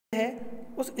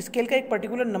है उस स्केल का एक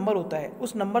पर्टिकुलर नंबर होता है,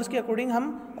 उस नंबर्स के अकॉर्डिंग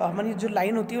हम हमारी जो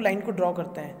लाइन होती है वो लाइन को ड्रॉ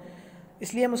करते हैं,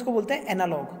 इसलिए हम उसको बोलते हैं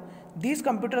analogue. These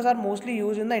computers are mostly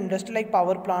use in the industry like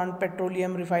power plant,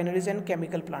 petroleum, refineries and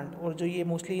chemical plant, और जो ये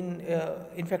मोस्टली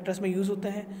इन फैक्टर्स में यूज़ होते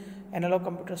हैं analogue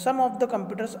computer. Some of the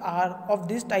computers are of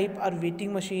this type are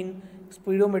waiting machine,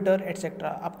 speedometer etcetera.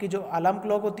 आपकी जो alarm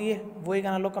clock होती है वो एक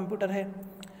एनालॉग कंप्यूटर है,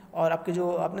 और आपके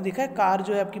जो आपने देखा है कार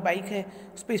जो है आपकी बाइक है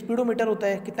उस पर स्पीडोमीटर होता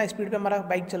है, कितना स्पीड पे हमारा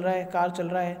बाइक चल रहा है, कार चल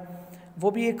रहा है,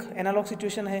 वो भी एक एनालॉग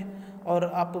सिचुएशन है। और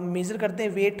आप मेज़र करते हैं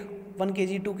वेट 1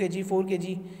 kg, 2 kg, 4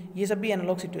 kg, ये सब भी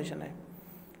एनालॉग सिचुएशन है।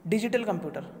 Digital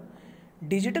computer,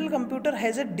 digital computer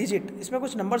has a digit, इसमें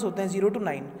कुछ नंबर्स होते हैं 0 to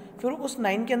 9, फिर उस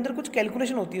 9 के अंदर कुछ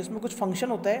कैलकुलेशन होती है, उसमें कुछ फंक्शन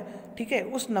होता है, ठीक है,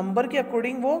 उस नंबर के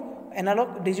अकॉर्डिंग वो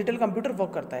एनालॉग डिजिटल कंप्यूटर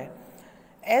वर्क करता है।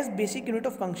 As basic unit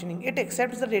of functioning, it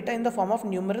accepts the data in the form of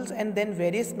numerals and then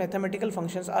various mathematical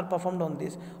functions are performed on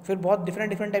this। फिर बहुत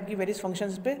डिफरेंट टाइप की various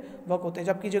functions पे work होते हैं।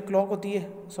 जबकि जो क्लॉक होती है,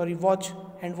 सॉरी वॉच,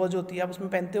 हैंड वॉच होती है, आप उसमें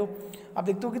पहनते हो, आप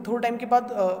देखते हो कि थोड़े टाइम के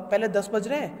बाद पहले 10 बज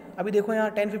रहे हैं, अभी देखो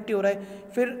यहाँ 10:50 हो रहा है,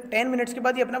 फिर 10 मिनट्स के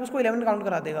बाद ये अपने आप उसको 11 काउंट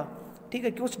करा देगा, ठीक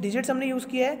है, कुछ डिजिट्स हमने यूज़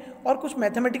किया है और कुछ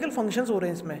मैथमेटिकल फंक्शंस हो रहे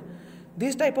हैं इसमें।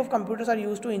 This type of computers are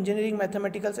use to engineering,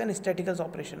 mathematicals and स्टैटिकल्स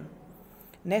operation.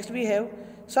 Next we have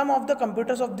some of the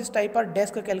computers of this type are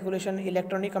desk calculation,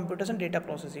 electronic computers and data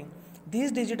processing.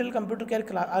 These digital computers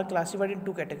are classified in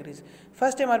 2 categories.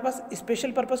 First है हमारे पास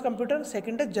special purpose computer,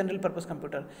 second है general purpose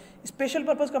computer. Special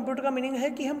purpose computer का meaning है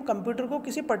कि हम computer को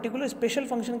किसी particular special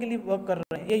function के लिए वर्क कर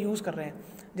रहे हैं या यूज़ कर रहे हैं।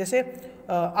 जैसे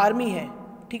आर्मी है,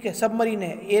 ठीक है, सबमरीन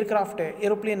है, एयरक्राफ्ट है,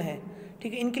 एरोप्लेन है,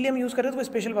 ठीक है, इनके लिए हम यूज़ कर रहे हैं तो वो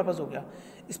स्पेशल पर्पस हो गया।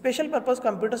 Special purpose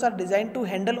computers are design to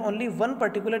handle only one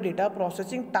particular data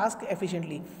processing task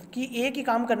efficiently, कि एक ही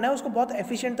काम करना है, उसको बहुत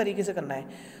एफिशिएंट तरीके से करना है।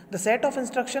 The set of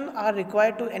instruction are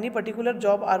required to any particular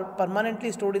job are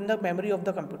permanently stored in the memory of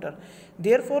the computer,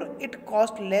 therefore it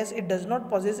cost less, it does not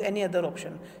possess any other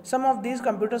option. Some of these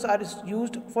computers are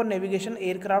used for navigation,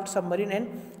 aircraft, submarine and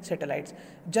satellites.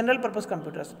 General purpose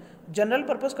computers, general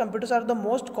purpose computers are the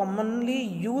most commonly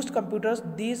used computers.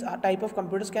 These type of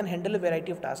computers can handle a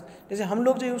variety of task. जैसे हम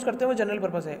लोग जो use करते हैं वो general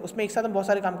purpose है, उसमें एक साथ हम बहुत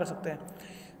सारे काम कर सकते हैं।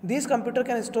 This computer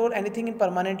can store anything in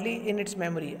permanently in its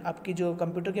memory, आपकी जो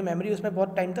कंप्यूटर की मेमोरी उसमें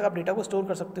बहुत टाइम तक आप डेटा को स्टोर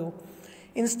कर सकते हो।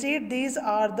 Instead, these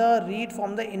are the read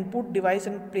from the input device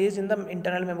and placed in the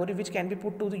internal memory which can be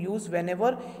put to the use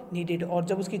whenever needed, और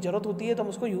जब उसकी ज़रूरत होती है तो हम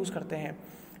उसको यूज़ करते हैं।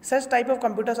 Such type of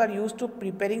computers are used to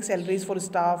preparing salaries for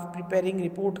staff, preparing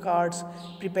report cards,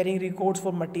 preparing records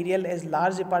for material as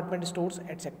large department stores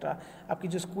etc. आपकी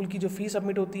जो स्कूल की जो फी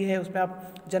सबमिट होती है उसमें आप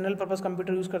जनरल पर्पस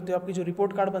कंप्यूटर यूज़ करते हो। आपकी जो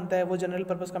रिपोर्ट कार्ड बनता है वो जनरल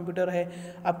पर्पस कंप्यूटर है।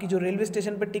 आपकी जो रेलवे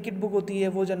स्टेशन पर टिकट बुक होती है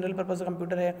वो जनरल पर्पस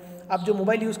कंप्यूटर है। आप जो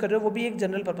मोबाइल यूज़ कर रहे हो वो भी एक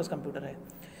जनरल पर्पस कंप्यूटर है।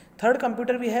 Third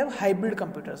computer we have hybrid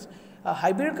computers. A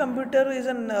hybrid computer is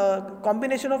a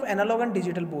combination of analog and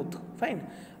digital both. Fine.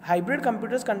 Hybrid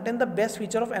computers contain the best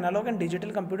feature of analog and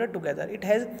digital computer together. It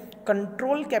has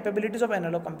control capabilities of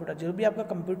analog computer. जो भी आपका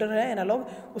computer है analogue,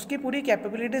 उसकी पूरी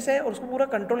capabilities है और उसको पूरा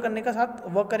कंट्रोल करने का साथ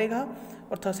वर्क करेगा।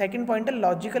 और सेकंड पॉइंट है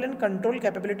logical and control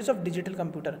capabilities of digital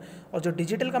computer, और जो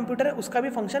डिजिटल कंप्यूटर है उसका भी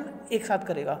फंक्शन एक साथ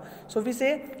करेगा। सो वी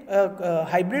से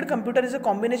hybrid computer is a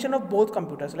combination of both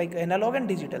computers like analogue and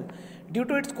digital. Due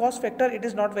to it's cost factor it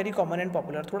is not very common and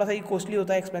popular. थोड़ा सा ये कॉस्टली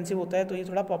होता है, एक्सपेंसिव होता है, तो ये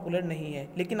थोड़ा पॉपुलर नहीं है,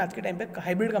 लेकिन आज के टाइम पे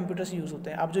हाइब्रिड कंप्यूटर्स यूज़ होते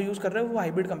हैं। आप जो यूज़ कर रहे हो वो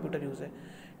हाइब्रिड कंप्यूटर यूज़ है,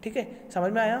 ठीक है,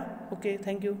 समझ में आया? Okay,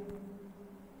 thank you.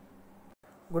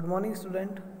 Good morning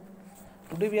student,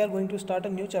 today we are going to start a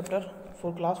new chapter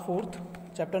for class 4th,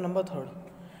 chapter number 3,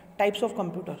 types of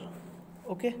computer.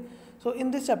 Okay, so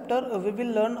in this chapter we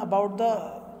will learn about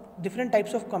the different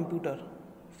types of computer.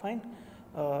 Fine,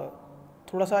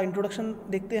 थोड़ा सा introduction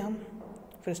देखते हैं हम,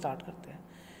 फिर start करते हैं।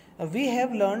 We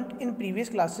have learned in previous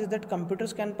classes that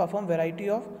computers can perform variety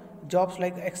of jobs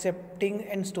like accepting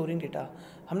and storing data.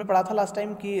 हमने पढ़ा था लास्ट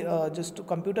टाइम कि जो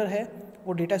कंप्यूटर है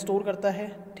वो डेटा स्टोर करता है,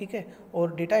 ठीक है,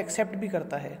 और डेटा एक्सेप्ट भी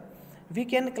करता है। We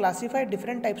can classify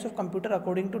different types of computer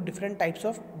according to different types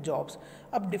of jobs.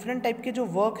 अब डिफरेंट टाइप के जो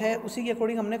वर्क है उसी के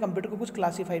अकॉर्डिंग हमने कंप्यूटर को कुछ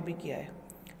क्लासीफाई भी किया है,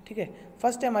 ठीक है।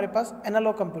 फर्स्ट है हमारे पास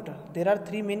analogue computer. There are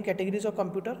 3 main categories of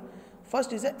computer.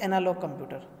 First is a analogue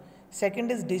computer,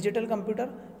 second is digital computer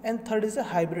and third is a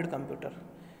hybrid computer.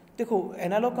 देखो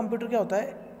एनालॉग कंप्यूटर क्या होता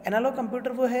है? एनालॉग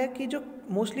कंप्यूटर वो है कि जो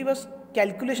मोस्टली बस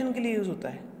कैलकुलेशन के लिए यूज़ होता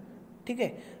है, ठीक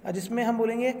है, जिसमें हम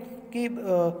बोलेंगे कि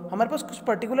हमारे पास कुछ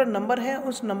पर्टिकुलर नंबर है,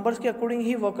 उस नंबर्स के अकॉर्डिंग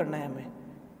ही वर्क करना है हमें,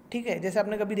 ठीक है। जैसे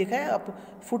आपने कभी देखा है, आप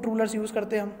फुट रूलर्स यूज़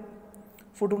करते हैं, हम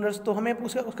फुट रूलर्स, तो हमें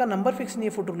उसका नंबर फिक्स नहीं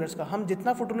है फुट रूलर्स का, हम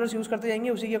जितना फुट रूलर्स यूज़ करते जाएंगे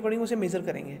उसी के अकॉर्डिंग उसे मेज़र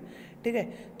करेंगे, ठीक है।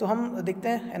 तो हम देखते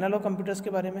हैं एनालॉग कंप्यूटर्स के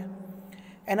बारे में।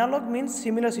 Analogue means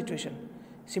similar situation.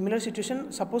 Similar situation,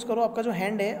 suppose करो आपका जो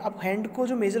हैंड है, आप हैंड को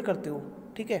जो मेज़र करते हो,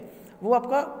 ठीक है, वो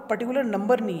आपका पर्टिकुलर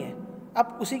नंबर नहीं है,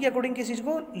 आप उसी के अकॉर्डिंग किसी चीज़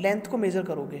को लेंथ को मेज़र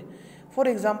करोगे। For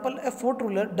example A foot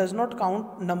ruler does not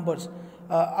count numbers.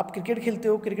 आप क्रिकेट खेलते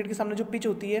हो, क्रिकेट के सामने जो पिच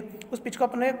होती है, उस पिच को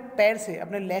अपने पैर से,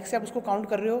 अपने लेग से आप उसको काउंट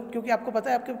कर रहे हो, क्योंकि आपको पता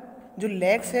है आपके जो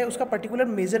लेग्स है उसका पर्टिकुलर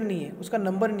मेजर नहीं है, उसका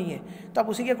नंबर नहीं है, तो आप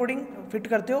उसी के अकॉर्डिंग फिट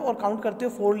करते हो और काउंट करते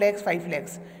हो 4 legs 5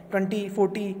 legs 20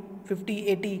 40 50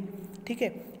 80, ठीक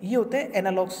है। ये होते हैं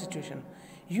analogue situation.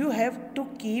 You have to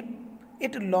keep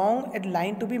it long eight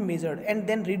line to be measured and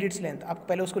then read its length. आप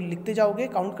पहले उसको लिखते जाओगे,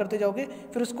 काउंट करते जाओगे,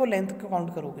 फिर उसको लेंथ को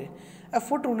काउंट करोगे। A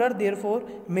foot ruler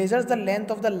therefore measures the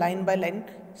length of the line by line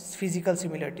physical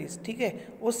similarities, ठीक है।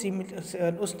 उस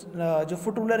जो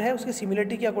फुट रूलर है उसके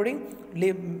सिमिलरिटी के अकॉर्डिंग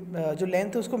जो लेंथ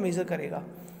है उसको मेजर करेगा।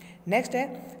 नेक्स्ट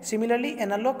है similarly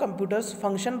analogue computers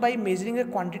function by measuring A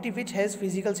quantity which has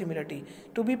physical similarity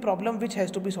to be problem which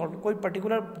has to be solve. कोई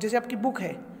पर्टिकुलर, जैसे आपकी बुक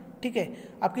है, ठीक है,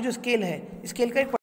 आपकी जो स्केल है, स्केल का एक